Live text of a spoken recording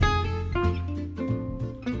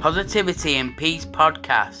Positivity and Peace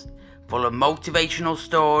podcast, full of motivational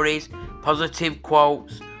stories, positive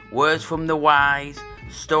quotes, words from the wise,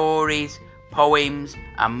 stories, poems,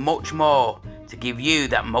 and much more to give you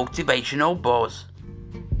that motivational buzz.